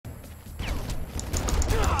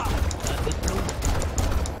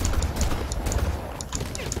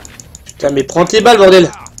Putain, mais prends tes balles,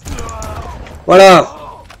 bordel. Voilà.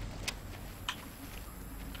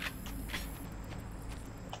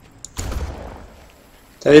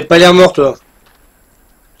 T'avais pas l'air mort, toi.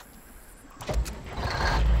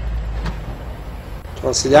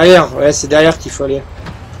 C'est derrière. Ouais, c'est derrière qu'il faut aller.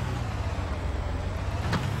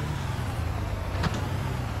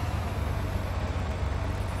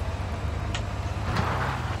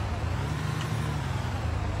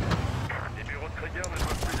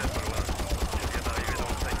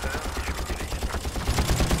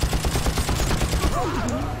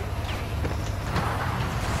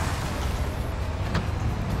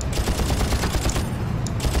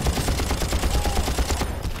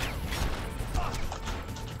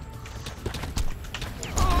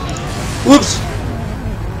 Oups.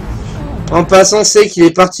 En passant, c'est qu'il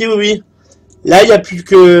est parti, oui. Là, il n'y a plus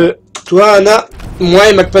que toi, Anna, moi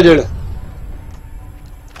et McPaddle.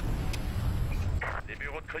 Les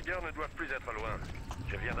bureaux de Krieger ne doivent plus être loin.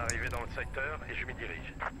 Je viens d'arriver dans le secteur et je m'y dirige.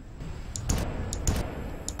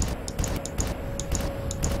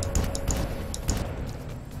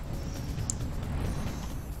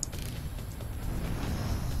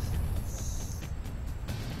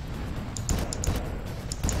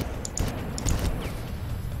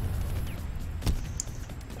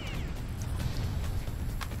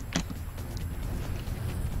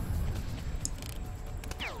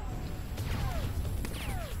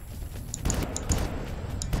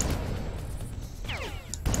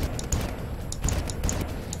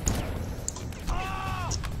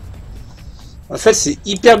 En fait, c'est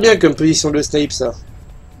hyper bien comme position de snipe, ça.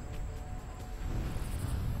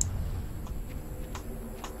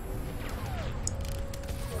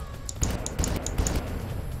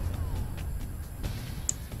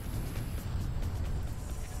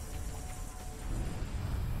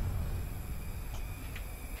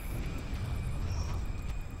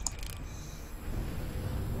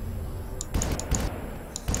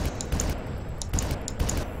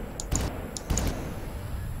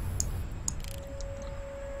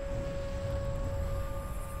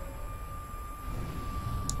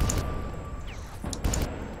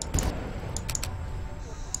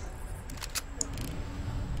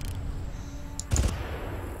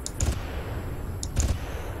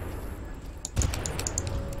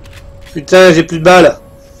 Putain, j'ai plus de balles.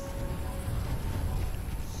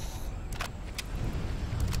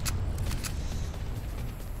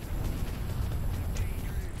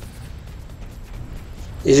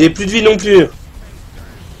 Et j'ai plus de vie non plus.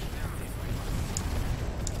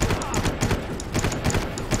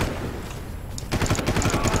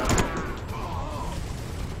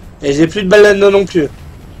 Et j'ai plus de balles là-dedans non plus.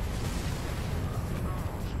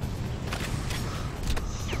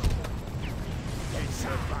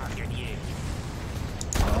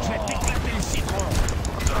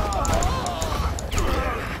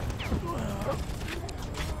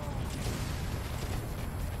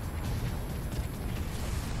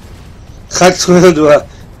 Craque-toi un doigt.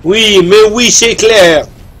 Oui, mais oui, c'est clair.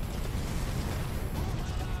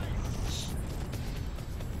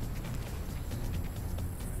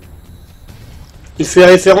 Il fait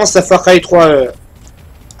référence à Far Cry 3,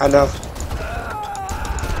 Anna.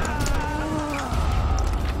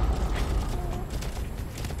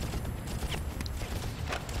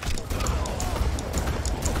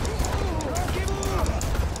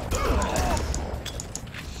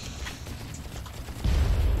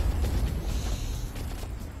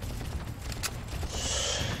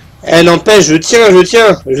 Eh, n'empêche, je tiens.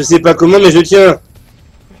 Je sais pas comment, mais je tiens.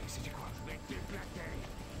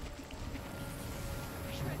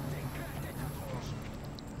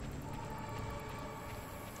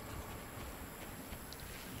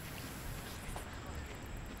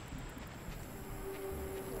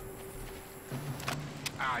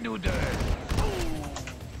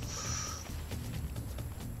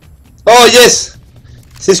 Oh yes!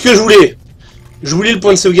 C'est ce que je voulais. Je voulais le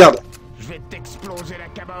point de sauvegarde. Je vais t'exploser la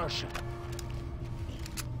caboche.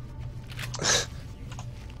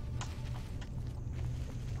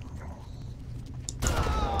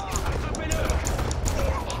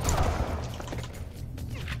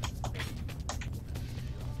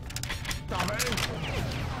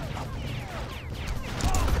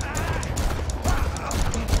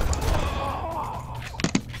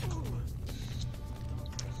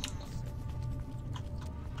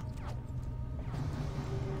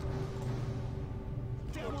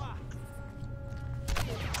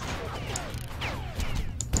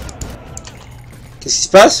 Qu'est-ce qui se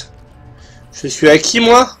passe? Je suis à qui,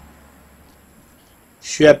 moi? Je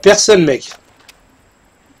suis à personne, mec.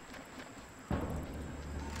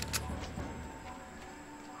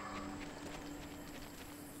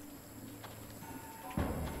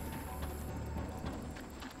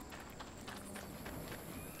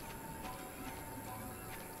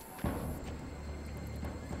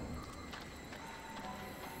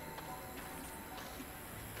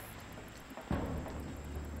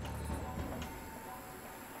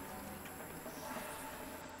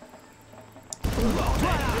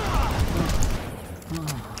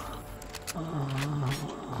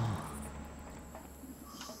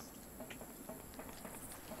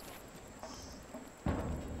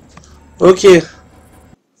 Ok.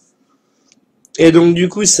 Et donc du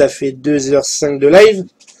coup, ça fait 2h05 de live.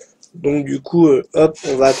 Donc du coup, hop,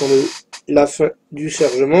 on va attendre la fin du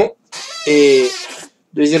chargement. Et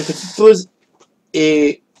deuxième petite pause.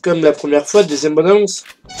 Et comme la première fois, deuxième bonne annonce.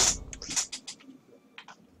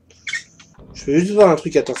 Je vais juste voir un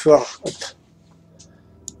truc, attends, faut voir. Hop.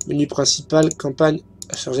 Menu principal, campagne,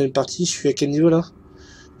 charger une partie. Je suis à quel niveau là?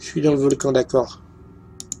 Je suis dans le volcan, d'accord.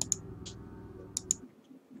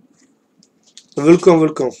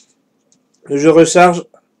 Volcan. Je recharge.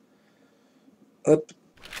 Hop.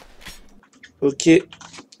 Ok.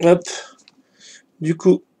 Hop. Du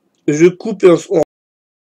coup, je coupe et on...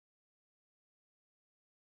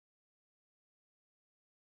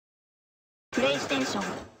 PlayStation.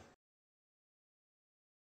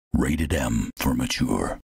 Rated M for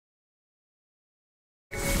mature.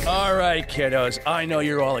 All right, kiddos, I know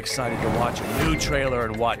you're all excited to watch a new trailer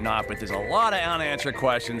and whatnot, but there's a lot of unanswered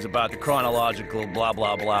questions about the chronological blah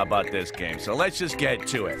blah blah about this game, so let's just get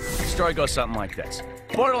to it. The story goes something like this.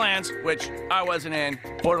 Borderlands, which I wasn't in,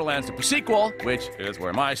 Borderlands the sequel, which is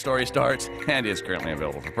where my story starts and is currently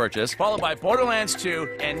available for purchase, followed by Borderlands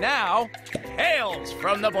 2, and now, Tales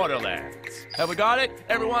from the Borderlands. Have we got it?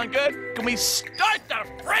 Everyone good? Can we start the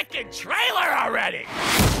freaking trailer already?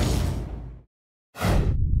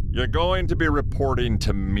 You're going to be reporting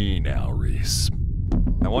to me now, Reese.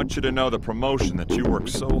 I want you to know the promotion that you worked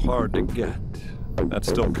so hard to get. That's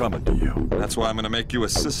still coming to you. That's why I'm gonna make you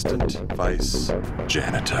assistant vice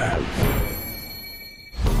janitor.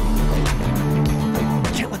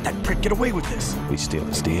 Can't let that prick get away with this. We steal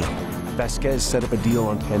his deal. Vasquez set up a deal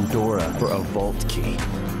on Pandora for a vault key.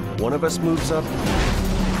 One of us moves up,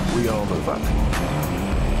 we all move up.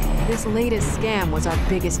 This latest scam was our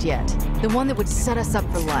biggest yet. The one that would set us up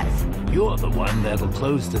for life. You're the one that'll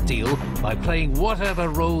close the deal by playing whatever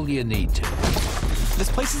role you need to. This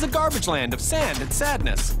place is a garbage land of sand and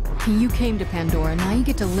sadness. You came to Pandora, now you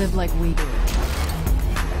get to live like we do.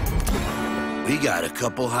 We got a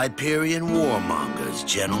couple Hyperion warmongers,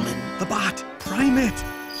 gentlemen. The bot, prime it.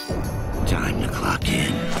 Time to clock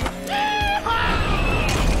in.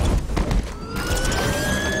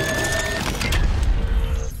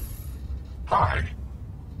 Hi.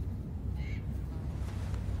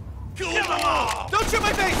 Don't shoot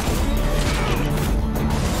my face!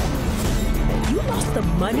 You lost the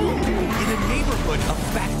money? In a neighborhood of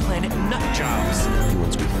Fat Planet nut jobs.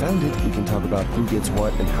 Once we found it, we can talk about who gets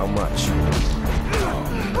what and how much.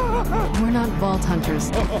 We're not vault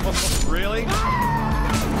hunters. Really?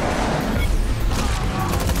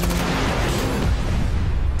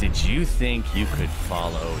 Did you think you could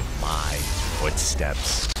follow my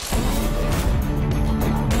footsteps?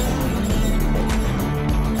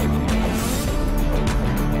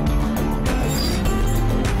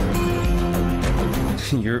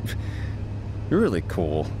 You're really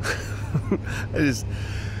cool.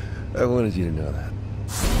 I wanted you to know that.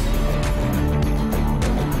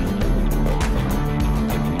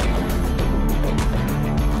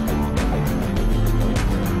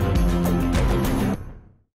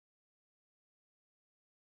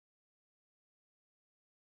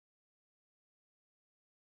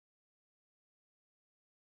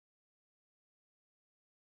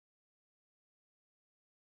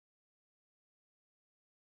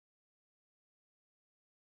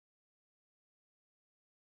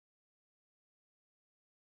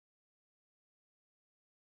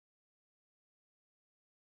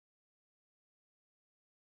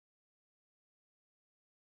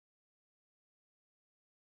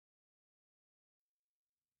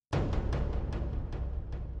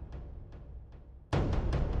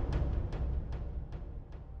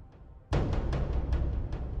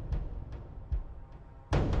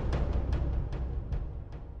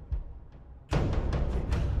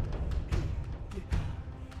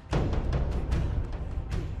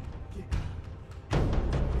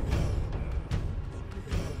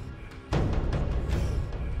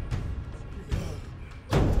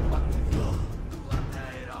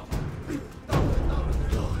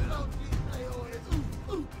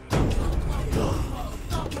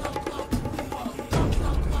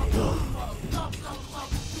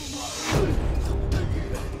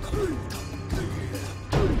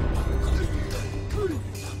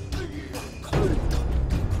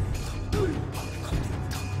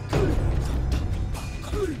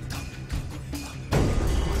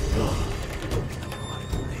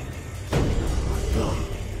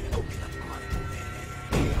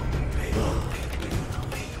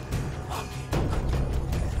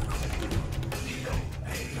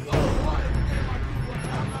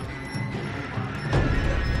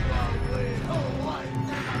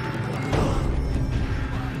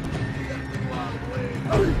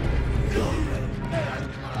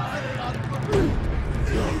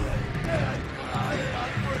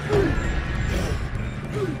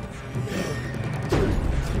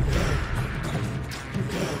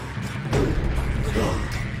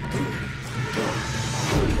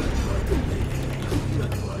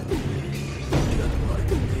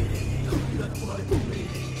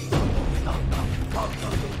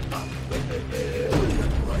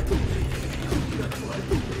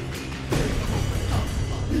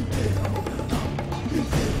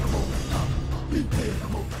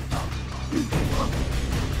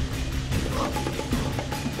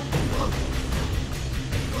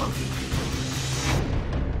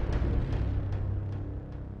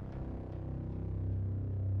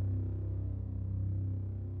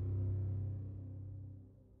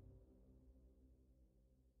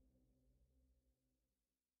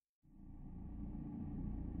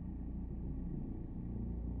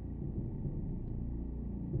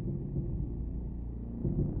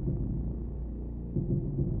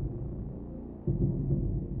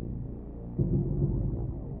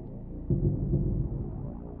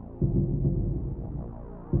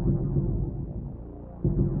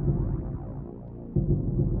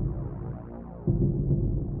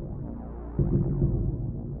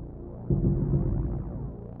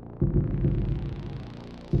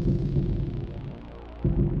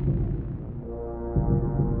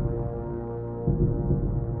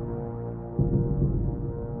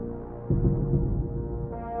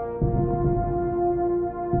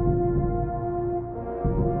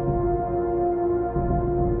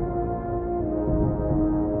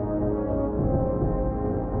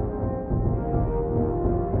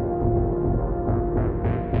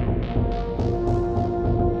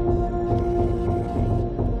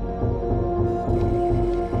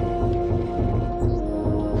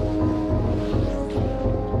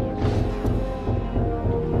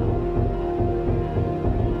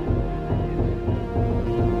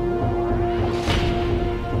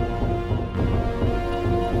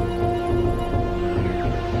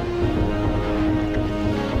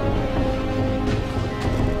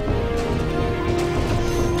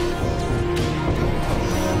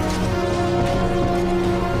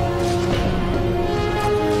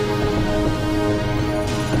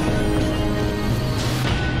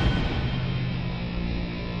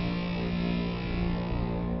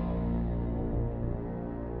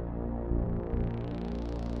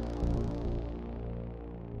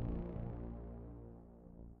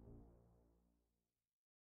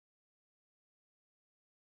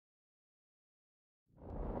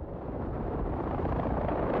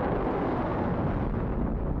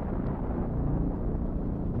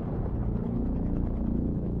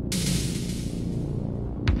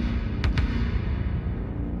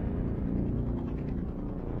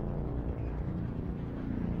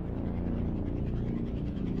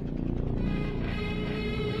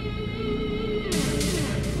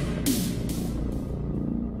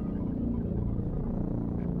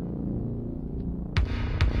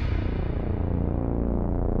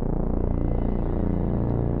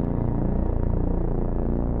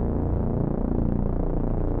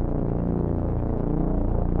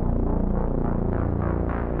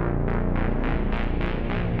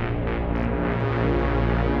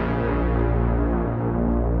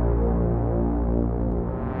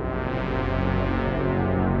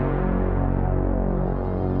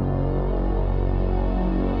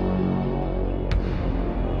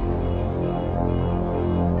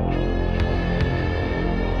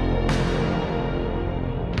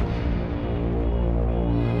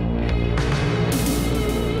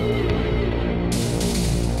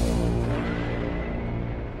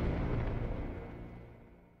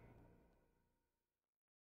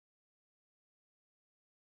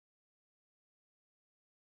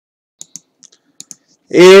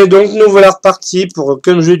 Et donc nous voilà repartis pour,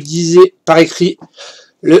 comme je disais par écrit,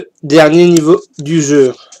 le dernier niveau du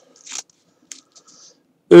jeu.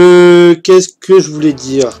 Qu'est-ce que je voulais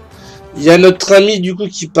dire? Il y a notre ami du coup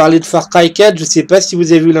qui parlait de Far Cry 4, je sais pas si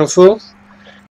vous avez vu l'info.